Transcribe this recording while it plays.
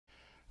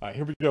All right,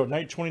 here we go.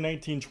 Night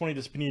 2019-20,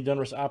 this Panini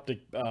Donruss Optic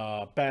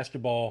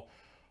basketball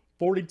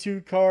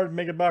 42 card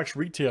mega box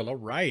retail. All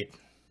right.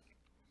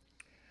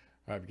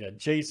 All right, we got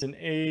Jason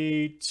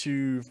A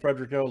to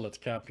Frederick O. Let's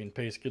copy and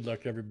paste. Good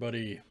luck,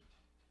 everybody.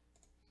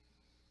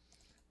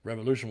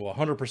 Revolution will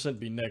 100%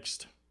 be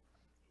next.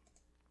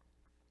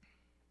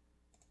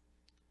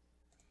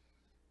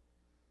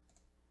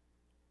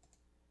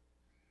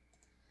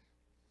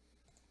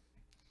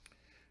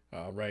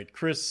 All right,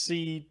 Chris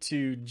C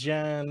to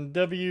John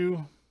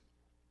W.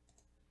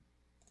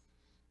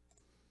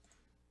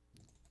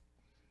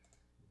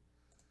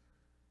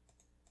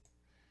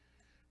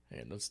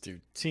 And let's do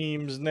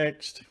teams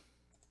next.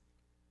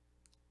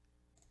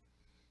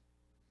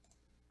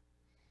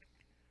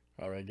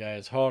 All right,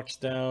 guys, Hawks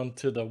down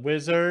to the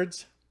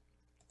Wizards.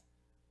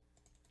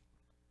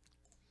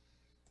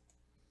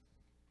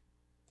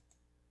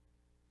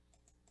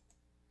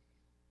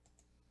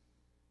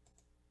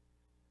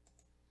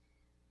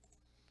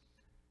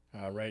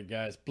 All right,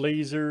 guys,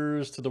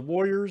 Blazers to the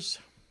Warriors.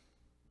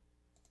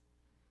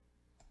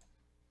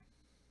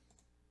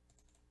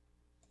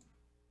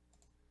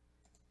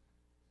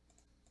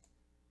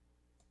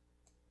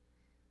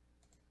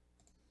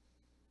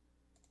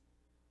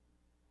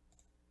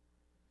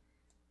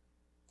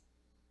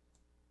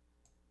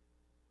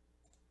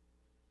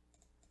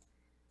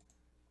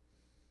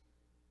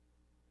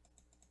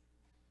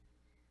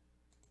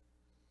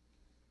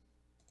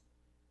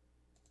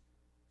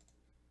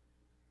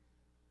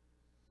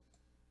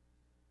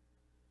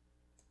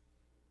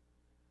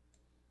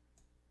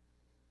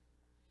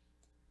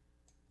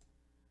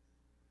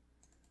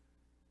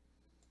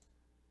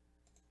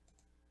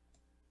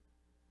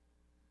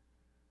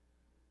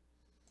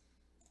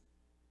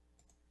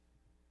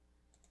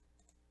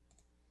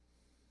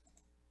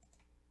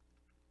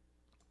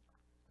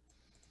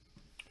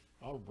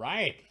 All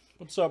right.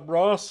 What's up,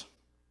 Ross?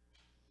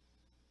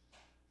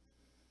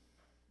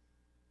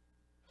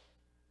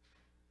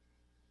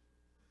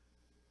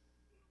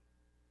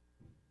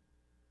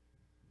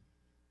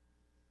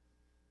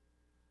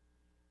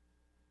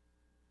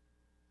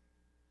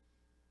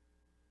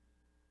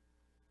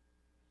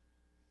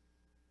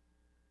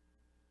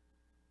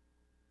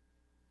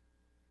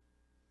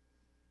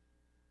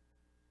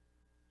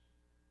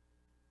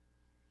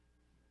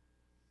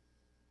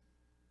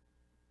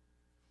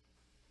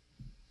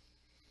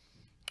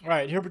 All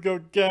right, here we go,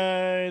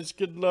 guys.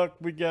 Good luck.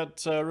 We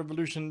got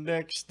Revolution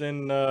next,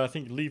 then I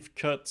think Leaf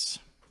Cuts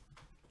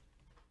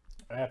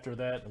after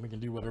that, and we can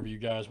do whatever you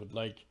guys would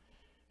like.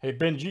 Hey,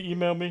 Ben, did you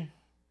email me?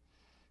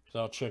 Because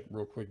I'll check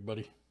real quick,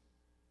 buddy.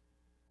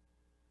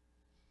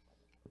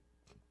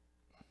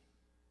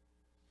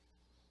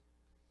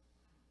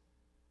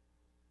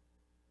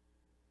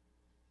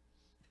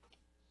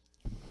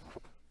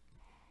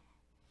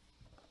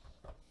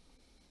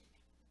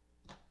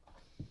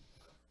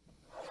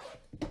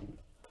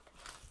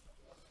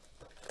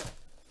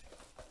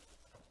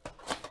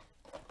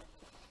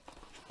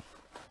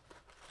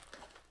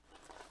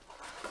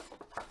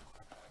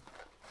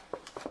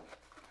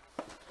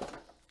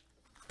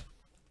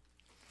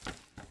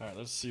 All right,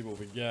 let's see what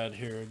we got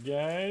here,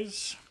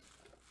 guys.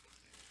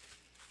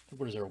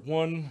 What is there?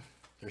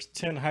 There's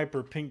 10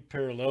 hyper pink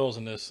parallels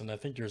in this, and I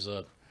think there's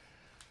a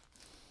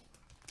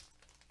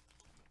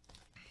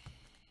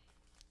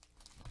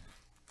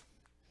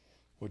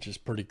which is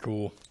pretty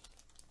cool.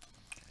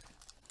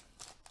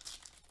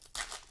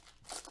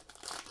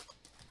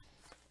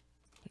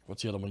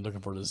 What's the other one looking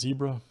for? The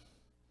zebra?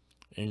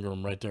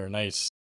 Ingram right there. Nice.